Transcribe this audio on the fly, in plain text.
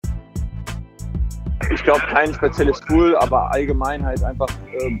Ich glaube, kein spezielles Tool, aber allgemein halt einfach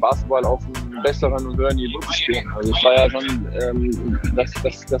Basketball auf einem besseren und höheren Niveau zu spielen. Also es war ja schon,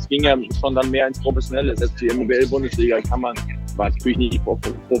 das ging ja schon dann mehr ins Professionelle. Selbst die NBBL-Bundesliga war natürlich nicht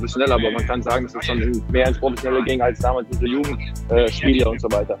professionell, aber man kann sagen, dass es schon mehr ins Professionelle ging als damals diese Jugendspiele und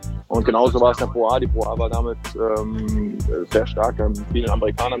so weiter. Und genauso war es in der Pro A. Die Pro A war damit sehr stark, vielen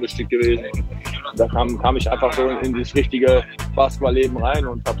Amerikanern bestimmt gewesen. Da kam ich einfach so in das richtige Basketballleben rein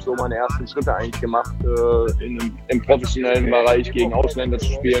und habe so meine ersten Schritte eigentlich gemacht, im professionellen Bereich gegen Ausländer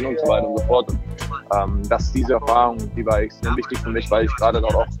zu spielen und so weiter und so fort. Und diese Erfahrung, die war extrem wichtig für mich, weil ich gerade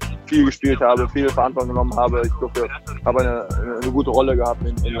dort auch viel gespielt habe, viel Verantwortung genommen habe. Ich habe eine gute Rolle gehabt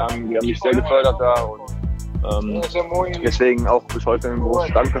in Langen, die haben mich sehr gefördert da und deswegen auch bis heute einen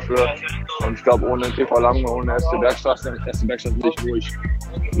großen Dank dafür. Und ich glaube, ohne TV Langen, ohne erste Bergstraße nicht, wo ich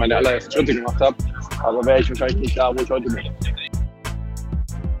meine allerersten Schritte gemacht habe, aber wäre ich wahrscheinlich nicht da, wo ich heute bin.